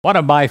One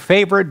of my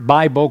favorite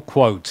Bible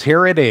quotes.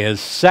 Here it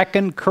is,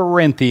 2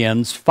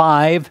 Corinthians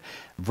 5,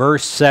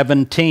 verse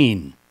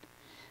 17.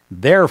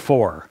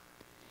 Therefore,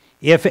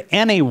 if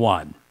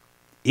anyone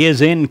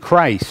is in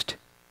Christ,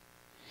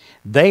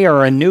 they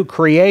are a new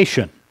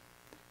creation.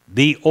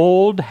 The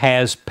old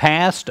has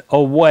passed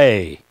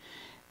away.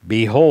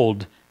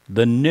 Behold,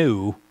 the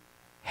new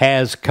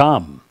has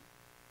come.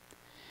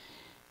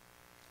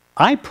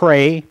 I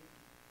pray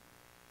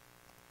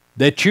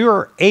that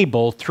you're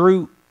able,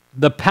 through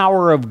the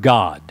power of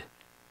God,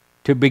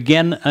 to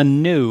begin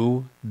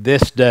anew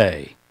this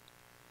day.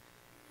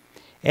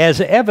 As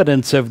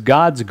evidence of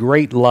God's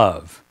great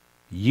love,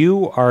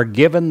 you are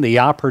given the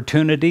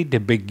opportunity to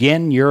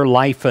begin your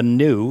life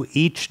anew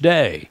each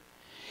day.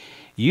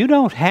 You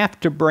don't have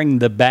to bring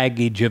the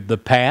baggage of the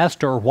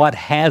past or what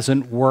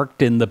hasn't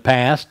worked in the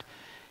past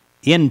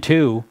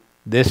into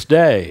this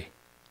day.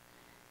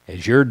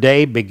 As your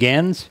day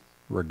begins,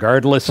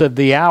 regardless of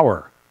the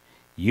hour,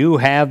 you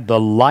have the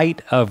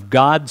light of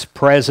God's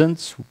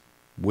presence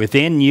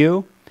within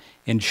you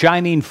and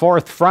shining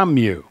forth from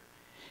you,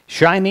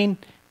 shining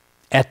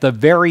at the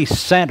very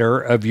center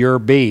of your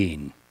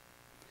being.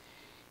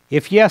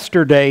 If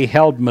yesterday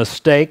held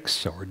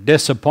mistakes or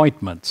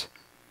disappointments,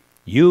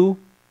 you,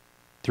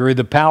 through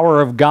the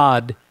power of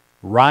God,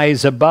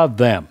 rise above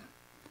them.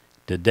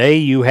 Today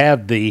you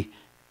have the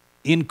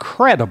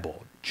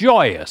incredible,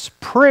 joyous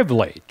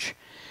privilege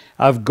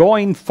of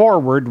going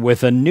forward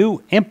with a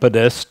new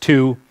impetus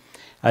to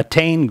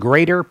attain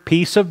greater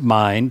peace of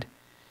mind,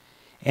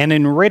 an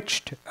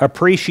enriched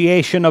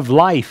appreciation of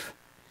life,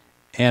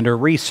 and a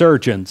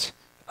resurgence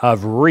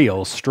of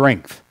real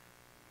strength.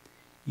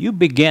 You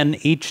begin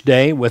each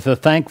day with a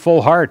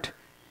thankful heart,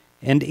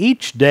 and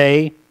each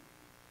day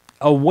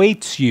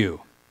awaits you.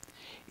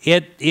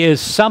 It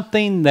is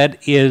something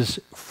that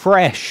is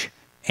fresh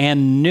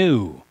and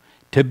new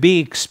to be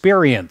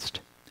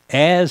experienced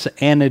as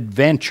an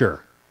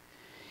adventure.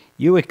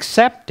 You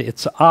accept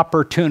its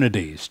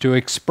opportunities to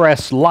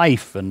express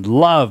life and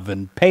love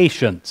and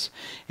patience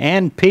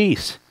and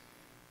peace.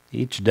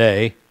 Each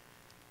day,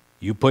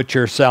 you put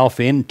yourself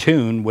in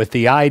tune with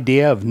the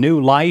idea of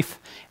new life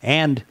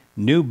and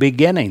new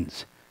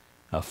beginnings,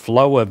 a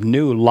flow of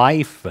new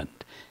life and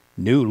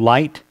new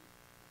light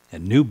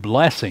and new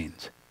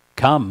blessings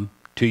come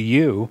to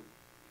you.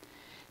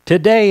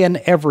 Today and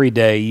every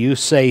day you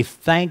say,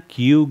 "Thank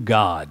you,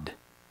 God."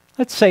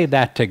 Let's say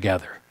that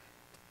together.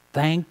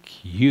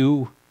 Thank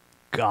you,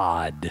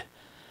 God.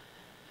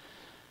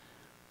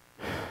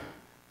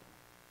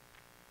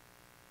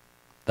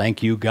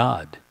 Thank you,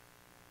 God,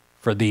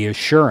 for the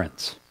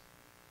assurance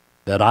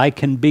that I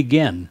can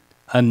begin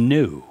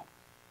anew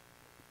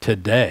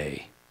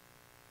today.